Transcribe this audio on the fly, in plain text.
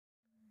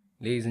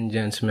Ladies and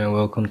gentlemen,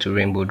 welcome to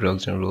Rainbow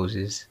Drugs and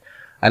Roses.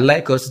 I'd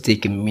like us to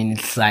take a minute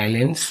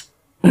silence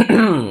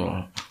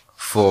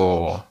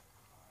for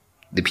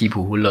the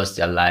people who lost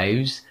their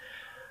lives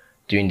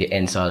during the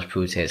NSAS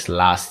protest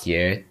last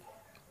year,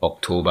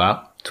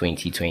 October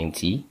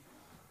 2020.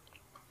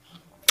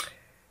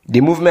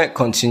 The movement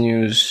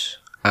continues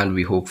and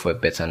we hope for a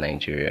better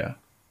Nigeria.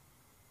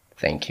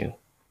 Thank you.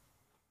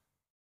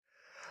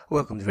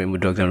 Welcome to Rainbow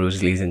Drugs and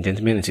Roses, ladies and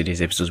gentlemen. In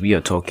today's episode, we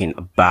are talking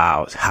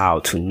about how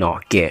to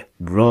not get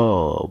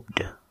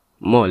robbed.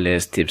 More or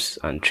less tips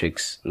and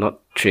tricks.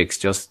 Not tricks,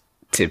 just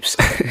tips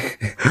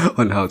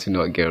on how to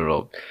not get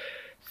robbed.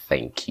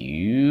 Thank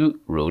you.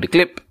 Roll the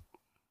clip.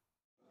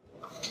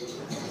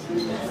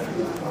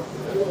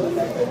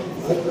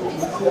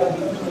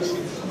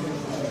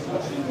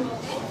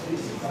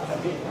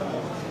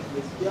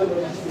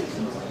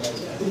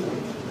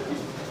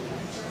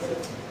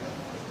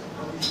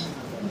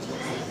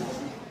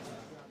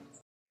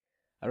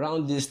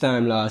 Around this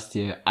time last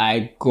year,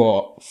 I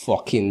got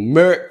fucking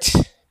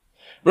murked.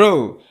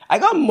 Bro, I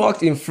got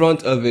mocked in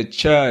front of a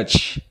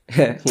church.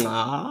 Bruh,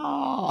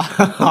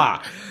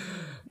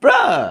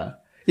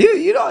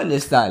 you don't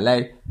understand.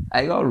 Like,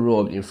 I got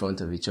robbed in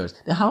front of a church.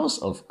 The house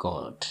of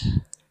God.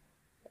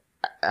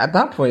 At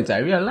that point, I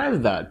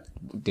realized that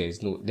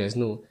there's no hope.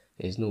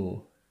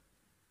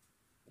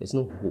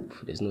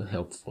 There's no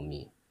help for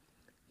me.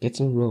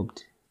 Getting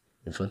robbed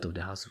in front of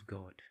the house of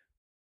God.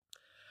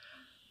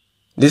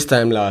 This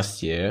time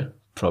last year,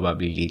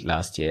 probably late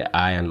last year,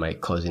 I and my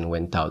cousin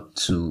went out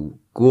to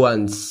go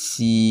and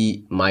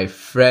see my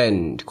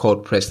friend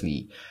called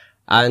Presley.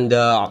 And,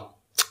 oh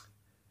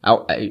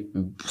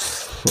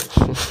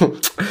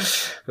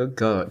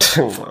God,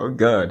 oh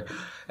God.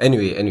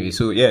 Anyway,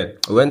 so yeah,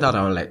 we went out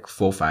around like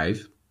 4 or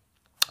 5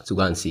 to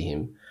go and see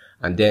him.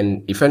 And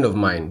then a friend of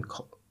mine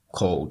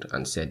called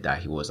and said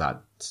that he was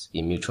at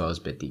a mutual's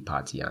birthday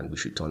party and we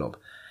should turn up.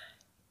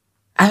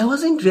 I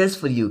wasn't dressed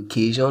for the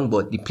occasion,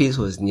 but the place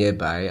was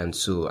nearby, and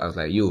so I was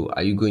like, yo,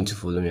 are you going to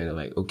follow me? And they're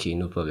like, okay,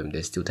 no problem,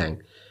 there's still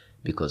time,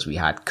 because we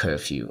had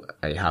curfew.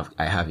 I have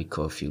a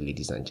curfew,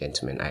 ladies and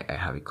gentlemen, I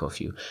have a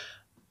curfew.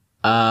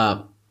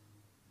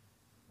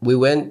 We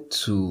went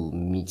to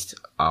meet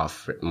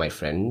my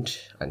friend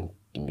and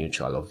the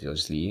mutual,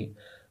 obviously.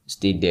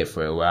 Stayed there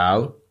for a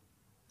while,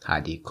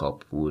 had a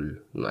couple.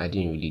 We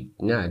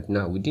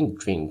didn't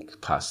drink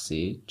per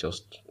se,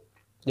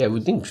 we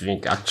didn't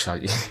drink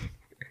actually.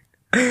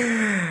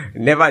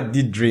 Never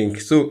did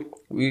drink. So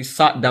we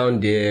sat down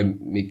there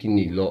making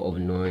a lot of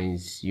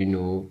noise,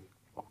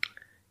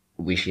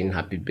 wishing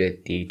happy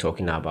birthday,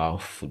 talking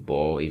about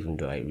football, even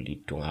though I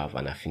really don't have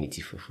an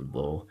affinity for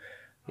football.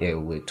 Yeah,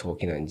 we were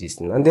talking and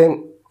gisting. And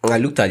then I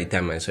looked at the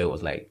time and saw it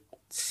was like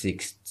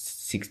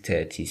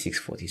 6:30,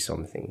 6:40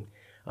 something.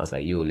 I was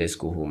like, yo, let's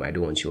go home. I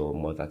don't want your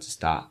mother to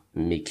start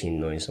making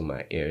noise on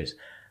my ears.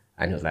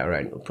 And he was like, all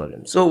right, no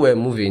problem. So we're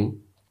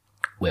moving.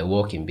 We're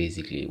walking,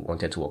 basically.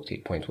 Wanted to walk to a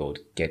point where we'd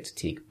get to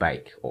take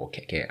bike or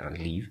keke and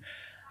leave.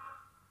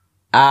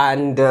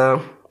 And,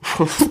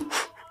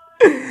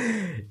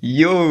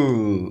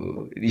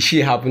 yo, the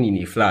shit happened in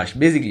a flash.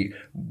 Basically,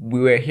 we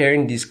were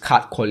hearing this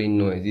cat calling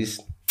noise,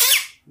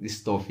 this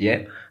stuff,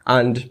 yeah?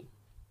 And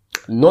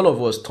none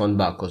of us turned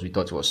back because we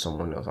thought it was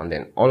someone else. And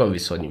then all of a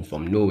sudden,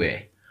 from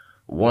nowhere,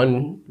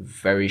 one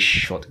very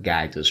short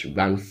guy just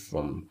ran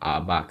from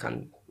our back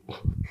and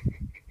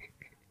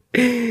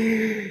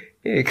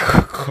he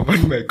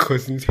covered my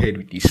cousin's head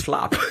with a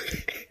slap.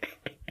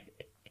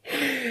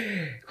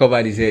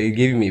 Covered his head, he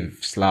gave him a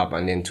slap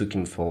and then took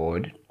him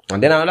forward.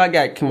 And then another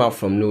guy came out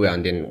from nowhere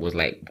and then was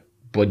like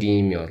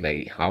bodying me. I was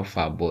like, how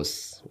far,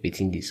 boss?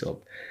 Waiting this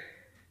up.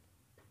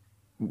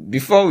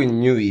 Before we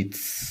knew it,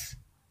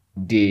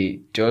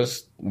 the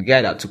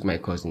guy that took my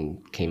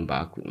cousin came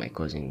back with my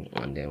cousin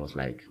and then was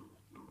like,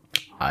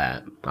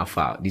 how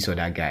far? This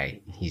other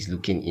guy, he's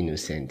looking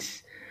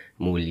innocent.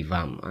 More leave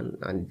him.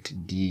 And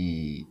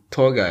the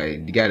tour guy,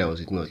 the guy that was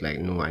with me was like,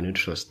 no, I don't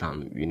trust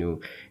them.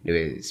 They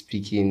were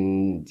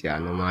speaking their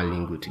normal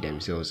lingo to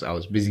themselves. I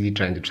was basically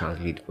trying to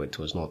translate, but it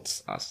was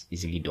not as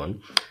easily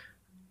done.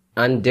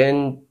 And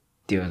then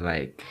they were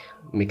like,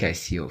 make I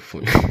see your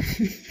phone.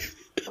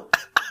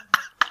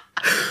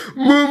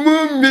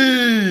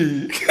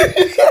 Mummy!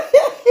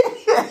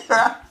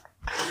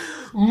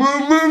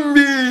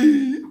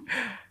 Mummy!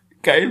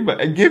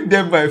 I gave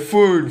them my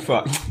phone,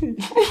 fuck.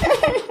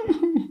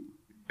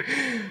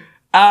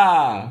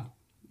 I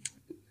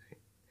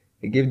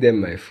gave them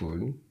my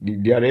phone.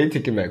 They already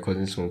taken my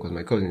cousin's phone because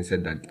my cousin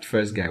said that the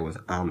first guy was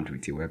armed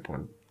with a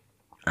weapon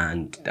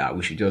and that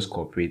we should just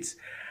cooperate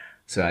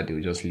so that they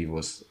would just leave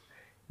us.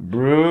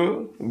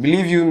 Bro,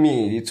 believe you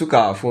me, they took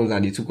our phones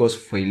and they took us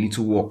for a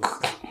little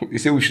walk. They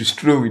said we should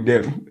stroll with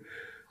them.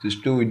 To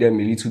stroll with them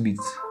a little bit.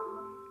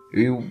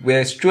 We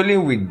were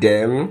strolling with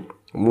them.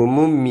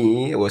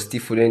 Me was still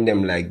following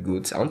them like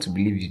goats. I want to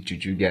believe you,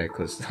 Juju guy,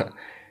 because that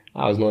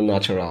was not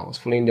natural. I was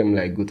following them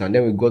like goats. And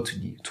then we got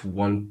to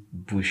one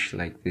bush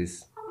like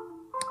this.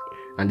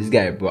 And this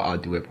guy brought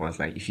out the weapon. I was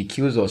like, if he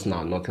kills us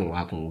now, nothing will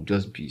happen. We'll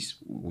just be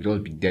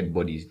dead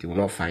bodies. They will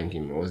not find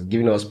him. He was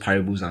giving us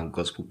parables and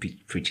gospel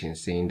preaching,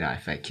 saying that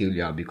if I kill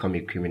you, I'll become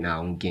a criminal. I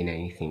won't gain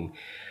anything.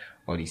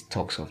 All these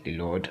talks of the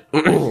Lord.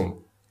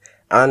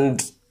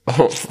 And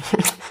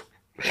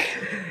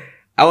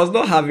I was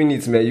not having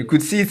it, man. You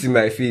could see it in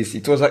my face.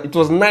 It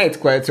was night,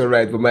 quite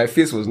alright, but my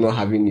face was not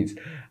having it.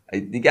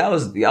 The guy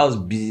was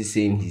busy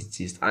saying his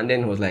gist, and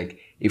then he was like,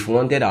 if we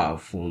wanted our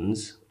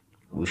phones,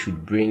 we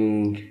should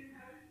bring.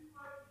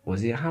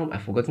 Was it how?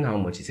 I've forgotten how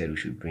much he said we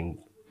should bring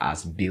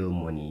as bill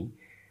money,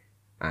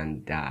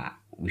 and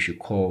we should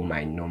call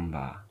my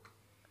number.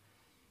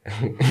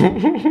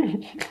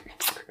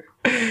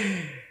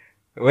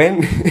 When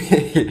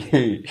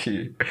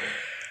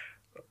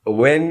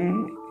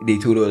they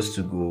told us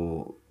to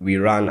go, we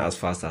ran as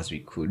fast as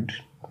we could.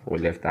 We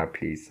left that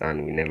place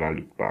and we never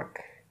looked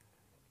back.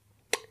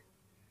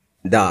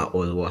 That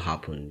was what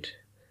happened.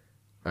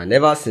 And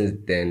ever since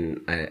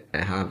then, I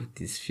have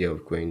this fear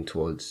of going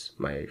towards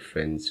my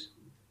friend's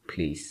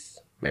place,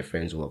 my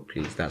friend's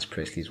workplace. That's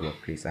Presley's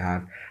workplace.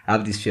 I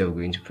have this fear of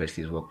going to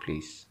Presley's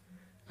workplace.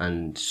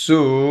 And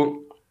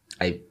so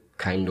I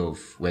kind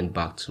of went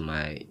back to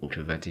my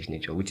introverted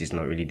nature, which is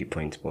not really the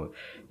point, but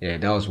yeah,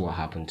 that was what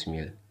happened to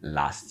me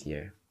last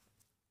year.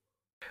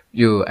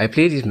 Yo, I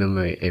play this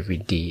memory every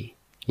day,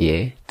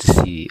 yeah, to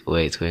see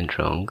where it went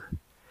wrong.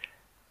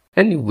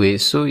 Anyway,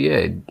 so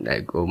yeah, I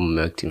got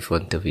murked in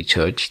front of a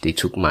church. They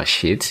took my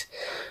shit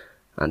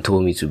and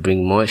told me to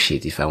bring more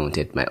shit if I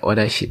wanted my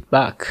other shit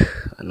back.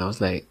 And I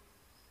was like,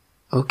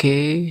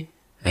 okay,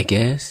 I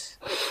guess.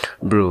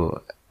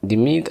 Bro, the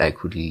minute I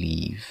could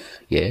leave,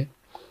 yeah,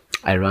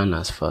 I ran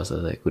as fast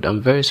as I could.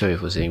 I'm very sorry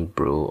for saying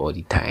bro all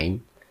the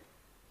time.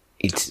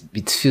 It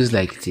feels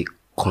like it's a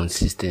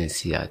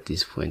consistency at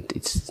this point.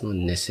 It's not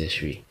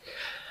necessary.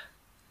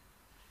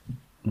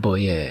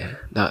 But yeah,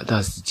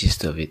 that's the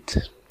gist of it.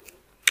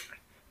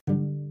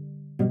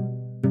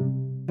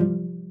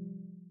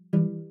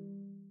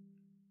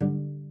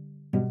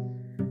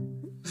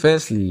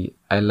 Firstly,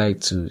 I like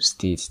to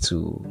state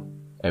to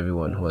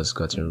everyone who has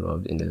gotten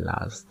robbed in the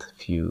last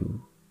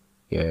few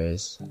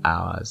years,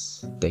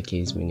 hours,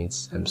 decades,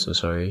 minutes, I'm so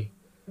sorry.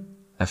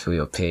 I feel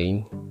your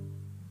pain.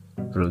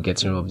 Bro,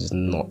 getting robbed is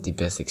not the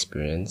best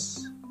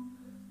experience,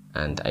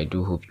 and I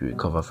do hope you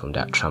recover from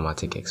that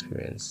traumatic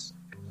experience.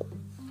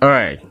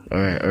 Alright,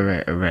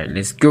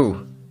 let's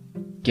go.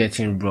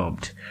 Getting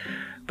robbed.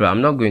 Bro,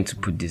 I'm not going to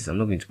sugarcoat this.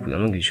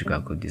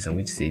 I'm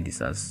going to say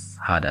this as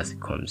hard as it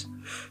comes.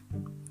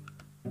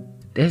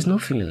 There's no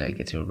feeling like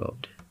getting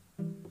robbed.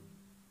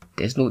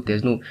 There's no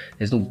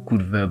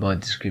good verbal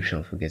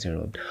description for getting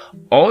robbed.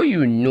 All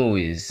you know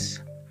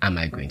is, am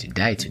I going to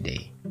die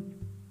today?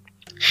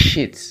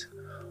 Shit,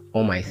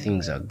 all my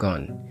things are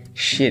gone.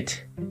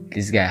 Shit,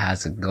 this guy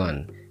has a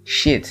gun.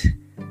 Shit,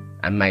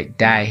 I might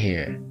die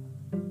here.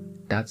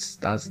 That's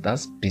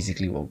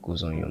basically what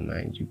goes on in your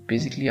mind. You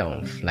basically are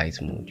on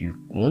flight mode. You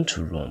want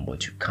to run,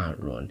 but you can't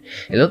run.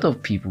 A lot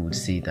of people would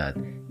say that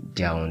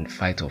they are on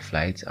fight or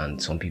flight,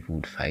 and some people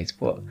would fight,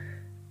 but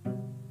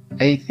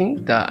I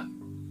think that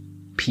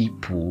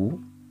people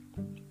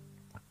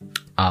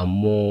are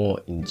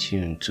more in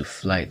tune to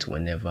flight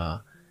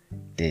whenever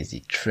there's a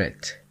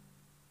threat.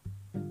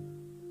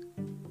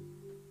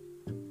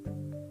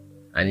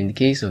 And in the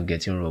case of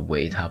getting robbed, where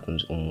it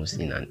happens almost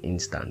in an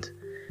instant,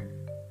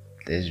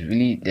 there's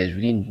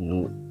really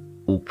no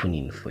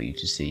opening for you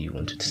to say you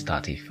want to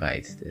start a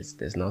fight.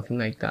 There's nothing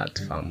like that,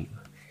 fam.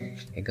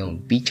 They're gonna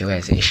beat your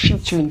ass and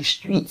shoot you in the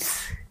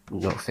streets.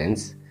 No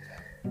offense.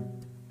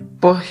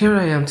 But here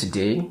I am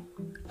today,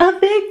 a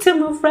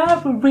victim of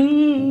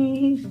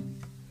robbery.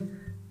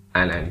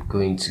 And I'm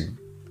going to,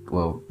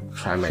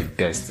 try my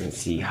best and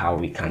see how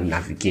we can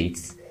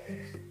navigate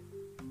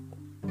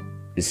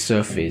the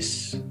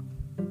surface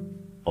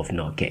of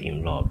not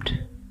getting robbed.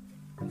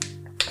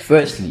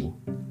 Firstly,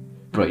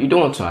 bro, you don't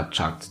want to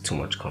attract too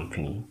much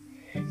company.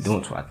 You don't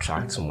want to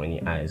attract so many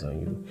eyes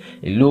on you.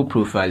 A low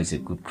profile is a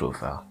good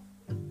profile.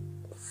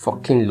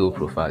 Fucking low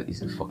profile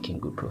is a fucking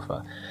good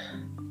profile.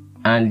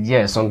 And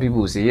yeah, some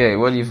people will say, yeah,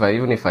 what if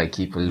even if I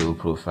keep a low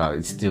profile,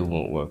 it still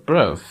won't work.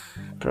 Bro,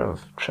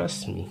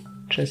 trust me,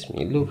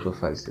 a low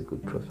profile is a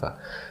good profile.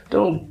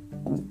 Don't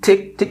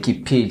take a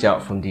page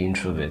out from the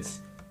introverts.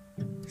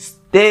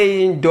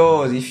 Stay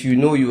indoors if you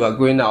know you are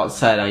going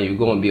outside and you're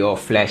going to be all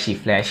flashy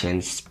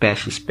and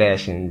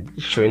splash and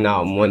showing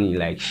out money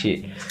like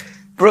shit.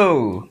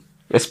 Bro,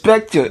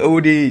 respect your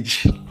old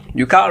age.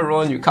 You can't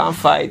run, you can't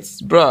fight.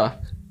 Bruh,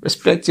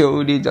 respect your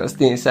old age and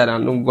stay inside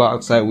and don't go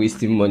outside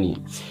wasting money.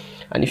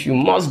 And if you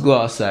must go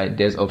outside,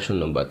 there's option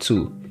number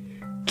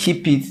 2.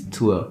 Keep it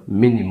to a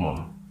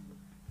minimum.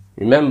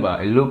 Remember,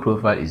 a low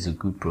profile is a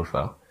good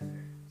profile.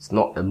 It's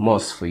not a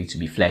must for you to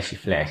be flashy.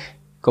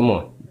 Come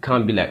on, you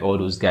can't be like all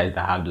those guys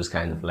that have those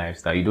kind of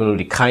lifestyle. You don't know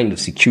the kind of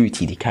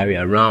security they carry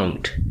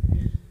around.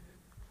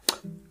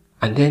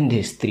 And then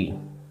there's 3.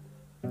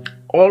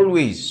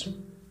 Always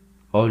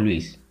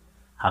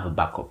have a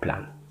backup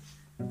plan.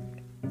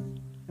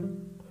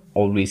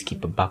 Always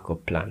keep a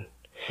backup plan.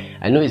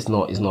 I know it's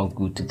not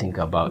good to think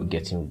about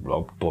getting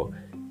robbed, but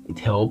it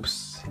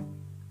helps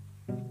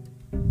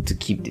to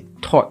keep the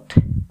thought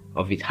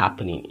of it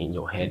happening in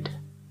your head.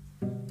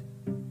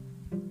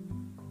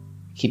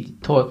 Keep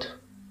the thought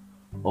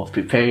of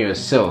preparing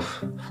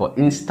yourself for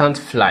instant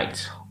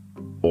flight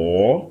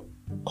or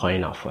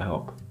calling out for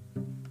help.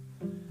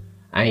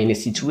 And in a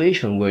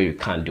situation where you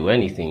can't do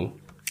anything,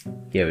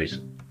 here is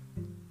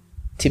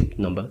tip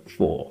number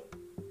 4.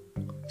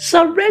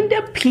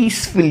 Surrender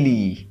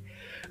peacefully.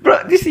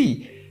 Bro, you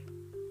see,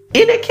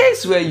 in a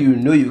case where you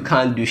know you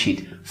can't do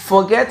shit,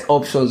 forget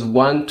options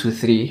 1 to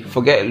 3,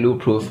 forget low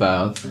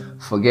profile,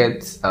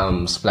 forget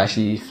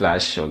splashy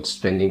flash or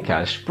spending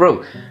cash.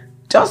 Bro,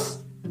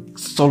 just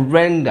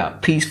surrender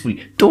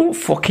peacefully. Don't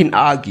fucking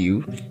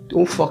argue.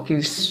 Don't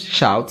fucking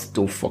shout.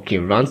 Don't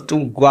fucking rant.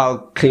 Don't go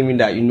out claiming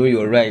that you know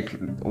you're right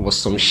or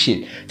some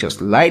shit.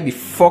 Just lie the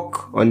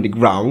fuck on the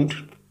ground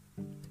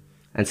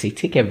and say,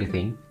 take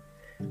everything,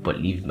 but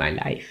live my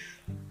life.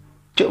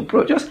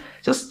 Bro,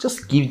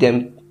 just give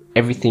them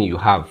everything you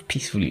have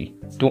peacefully.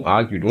 Don't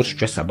argue. Don't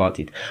stress about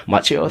it.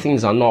 Material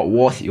things are not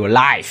worth your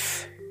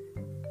life.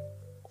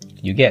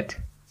 You get?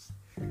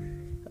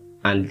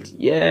 And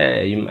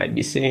yeah, you might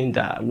be saying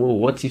that, whoa,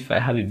 what if I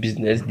have a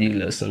business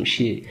deal or some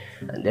shit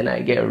and then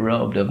I get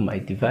robbed of my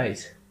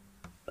device?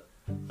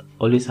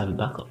 Always have a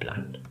backup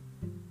plan.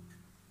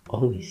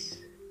 Always.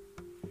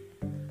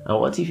 And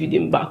what if you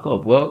didn't back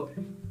up? Well,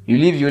 you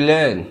live, you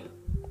learn.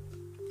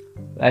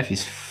 Life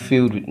is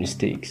filled with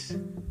mistakes.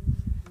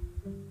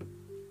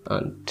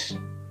 And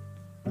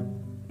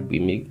we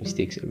make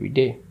mistakes every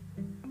day.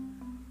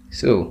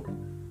 So,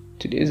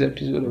 today's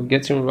episode of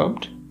Getting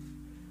Robbed,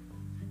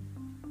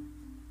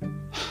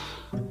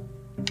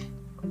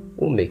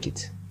 we'll make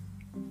it.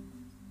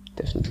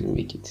 Definitely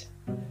make it.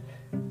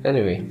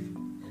 Anyway,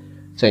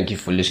 thank you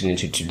for listening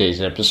to today's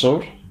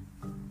episode.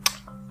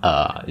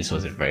 This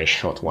was a very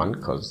short one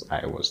because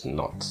I was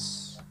not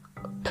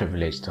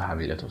privileged to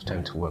have a lot of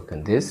time to work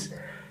on this.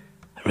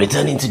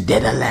 Returning to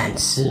Deaderland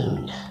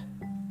soon.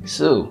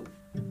 So,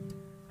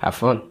 have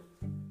fun.